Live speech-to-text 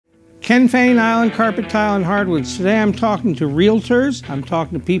Ken Fain, Island Carpet, Tile, and Hardwoods. Today I'm talking to realtors. I'm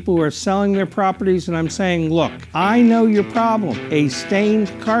talking to people who are selling their properties, and I'm saying, look, I know your problem. A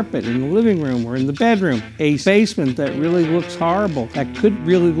stained carpet in the living room or in the bedroom. A basement that really looks horrible. That could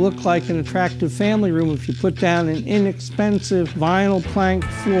really look like an attractive family room if you put down an inexpensive vinyl plank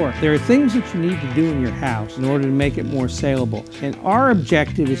floor. There are things that you need to do in your house in order to make it more saleable. And our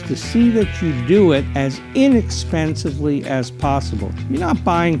objective is to see that you do it as inexpensively as possible. You're not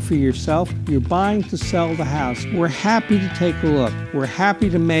buying for yourself, you're buying to sell the house. We're happy to take a look. We're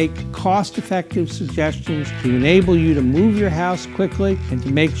happy to make cost-effective suggestions to enable you to move your house quickly and to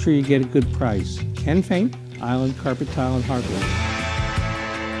make sure you get a good price. Ken Fain, Island Carpet, Tile, and Hardwoods.